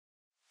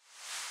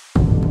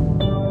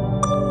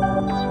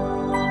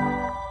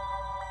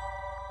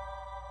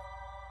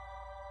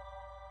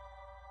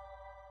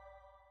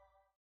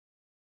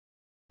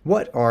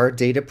What are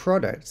data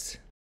products?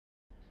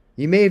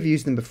 You may have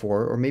used them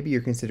before, or maybe you're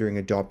considering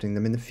adopting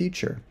them in the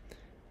future.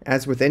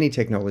 As with any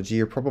technology,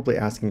 you're probably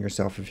asking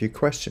yourself a few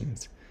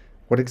questions.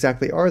 What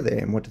exactly are they,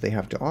 and what do they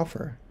have to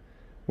offer?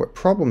 What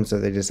problems are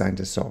they designed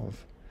to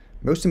solve?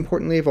 Most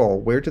importantly of all,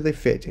 where do they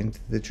fit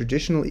into the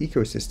traditional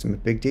ecosystem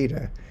of big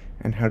data,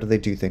 and how do they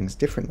do things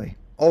differently?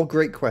 All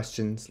great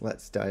questions.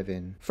 Let's dive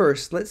in.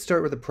 First, let's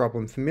start with a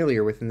problem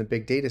familiar within the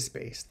big data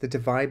space, the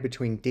divide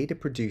between data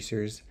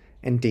producers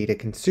and data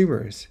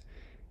consumers.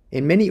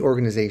 In many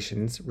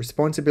organizations,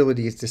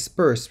 responsibility is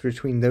dispersed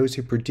between those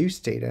who produce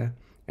data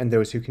and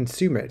those who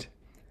consume it.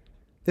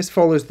 This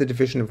follows the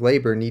division of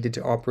labor needed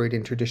to operate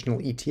in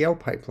traditional ETL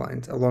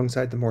pipelines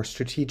alongside the more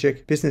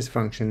strategic business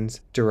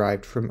functions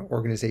derived from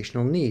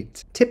organizational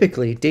needs.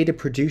 Typically, data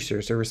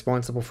producers are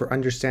responsible for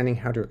understanding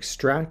how to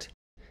extract,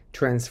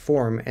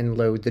 transform, and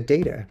load the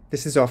data.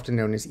 This is often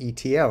known as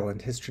ETL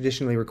and has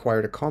traditionally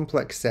required a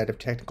complex set of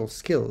technical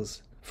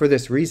skills. For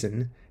this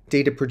reason,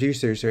 data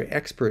producers are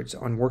experts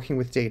on working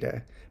with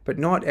data, but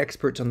not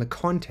experts on the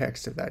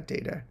context of that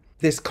data.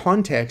 This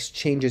context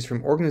changes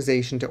from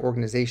organization to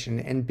organization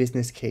and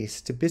business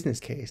case to business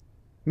case.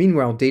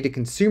 Meanwhile, data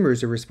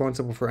consumers are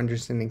responsible for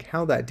understanding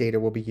how that data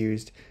will be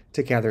used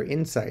to gather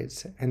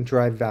insights and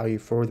drive value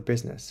for the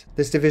business.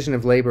 This division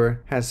of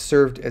labor has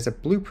served as a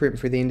blueprint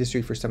for the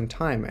industry for some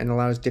time and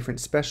allows different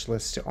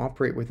specialists to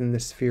operate within the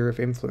sphere of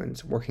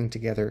influence, working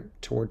together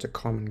towards a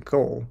common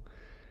goal.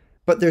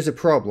 But there's a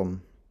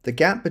problem. The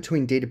gap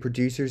between data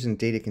producers and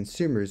data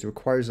consumers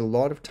requires a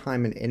lot of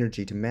time and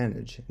energy to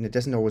manage, and it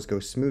doesn't always go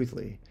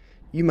smoothly.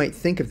 You might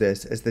think of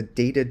this as the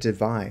data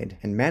divide,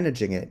 and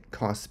managing it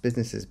costs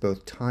businesses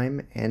both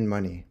time and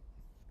money.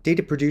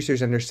 Data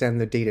producers understand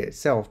the data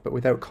itself, but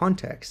without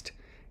context.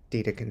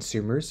 Data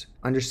consumers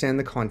understand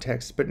the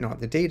context, but not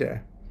the data.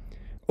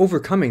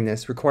 Overcoming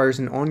this requires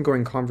an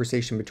ongoing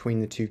conversation between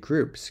the two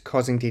groups,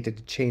 causing data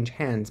to change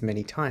hands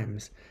many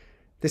times.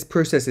 This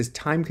process is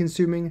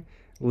time-consuming,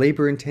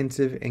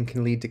 labor-intensive, and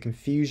can lead to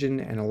confusion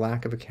and a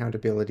lack of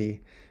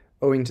accountability,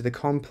 owing to the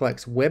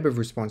complex web of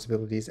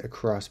responsibilities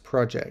across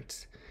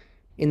projects.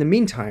 In the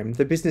meantime,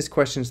 the business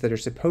questions that are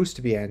supposed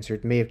to be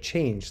answered may have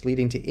changed,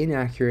 leading to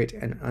inaccurate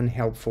and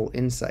unhelpful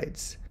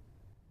insights.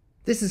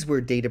 This is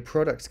where data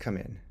products come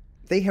in.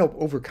 They help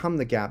overcome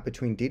the gap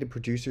between data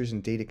producers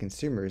and data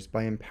consumers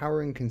by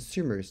empowering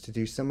consumers to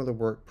do some of the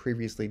work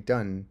previously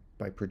done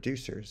by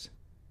producers.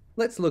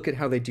 Let's look at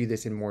how they do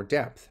this in more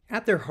depth.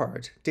 At their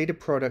heart, data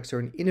products are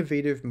an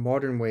innovative,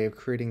 modern way of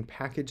creating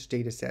packaged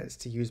datasets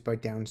to use by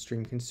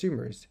downstream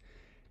consumers.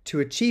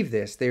 To achieve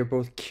this, they are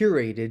both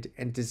curated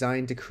and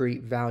designed to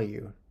create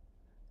value.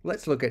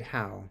 Let's look at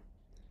how.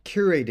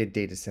 Curated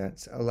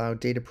datasets allow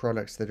data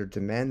products that are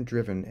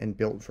demand-driven and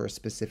built for a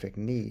specific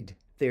need.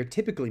 They are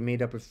typically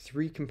made up of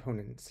three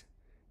components: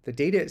 the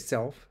data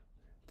itself,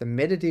 the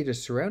metadata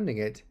surrounding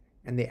it,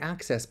 and the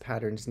access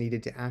patterns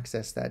needed to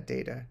access that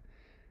data.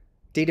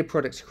 Data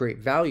products create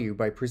value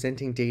by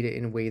presenting data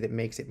in a way that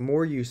makes it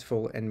more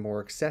useful and more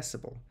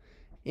accessible.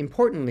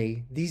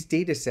 Importantly, these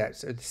data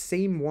sets are the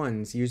same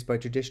ones used by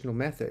traditional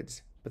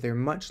methods, but they're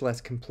much less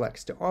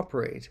complex to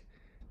operate.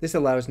 This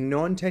allows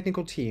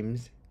non-technical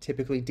teams,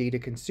 typically data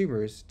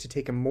consumers, to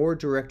take a more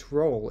direct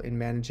role in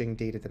managing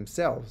data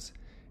themselves.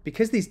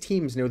 Because these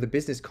teams know the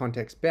business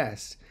context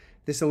best,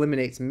 this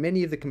eliminates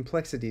many of the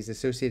complexities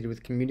associated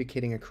with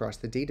communicating across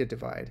the data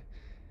divide.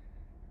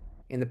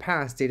 In the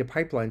past, data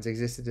pipelines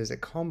existed as a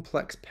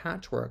complex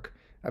patchwork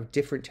of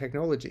different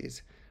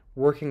technologies,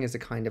 working as a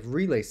kind of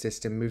relay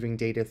system moving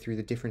data through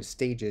the different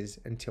stages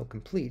until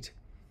complete.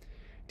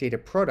 Data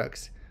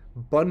products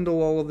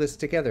bundle all of this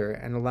together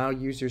and allow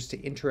users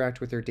to interact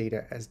with their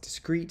data as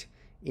discrete,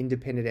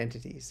 independent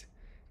entities.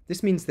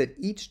 This means that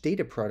each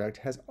data product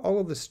has all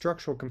of the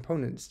structural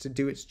components to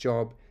do its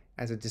job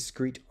as a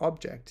discrete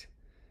object.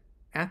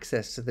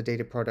 Access to the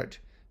data product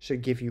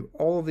should give you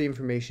all of the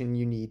information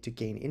you need to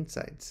gain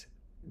insights.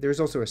 There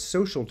is also a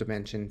social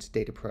dimension to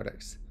data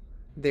products.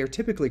 They are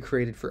typically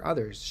created for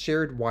others,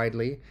 shared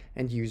widely,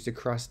 and used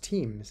across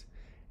teams.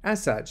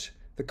 As such,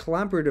 the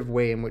collaborative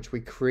way in which we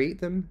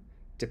create them,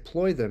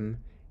 deploy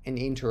them, and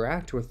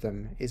interact with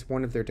them is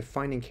one of their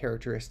defining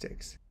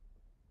characteristics.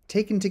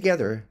 Taken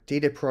together,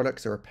 data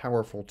products are a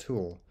powerful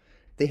tool.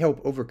 They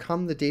help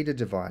overcome the data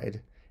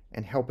divide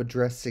and help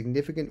address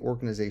significant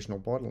organizational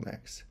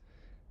bottlenecks.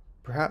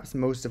 Perhaps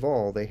most of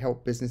all, they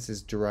help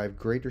businesses derive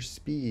greater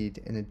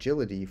speed and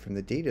agility from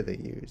the data they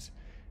use.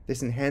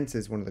 This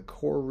enhances one of the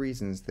core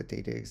reasons that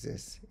data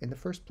exists in the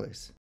first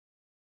place.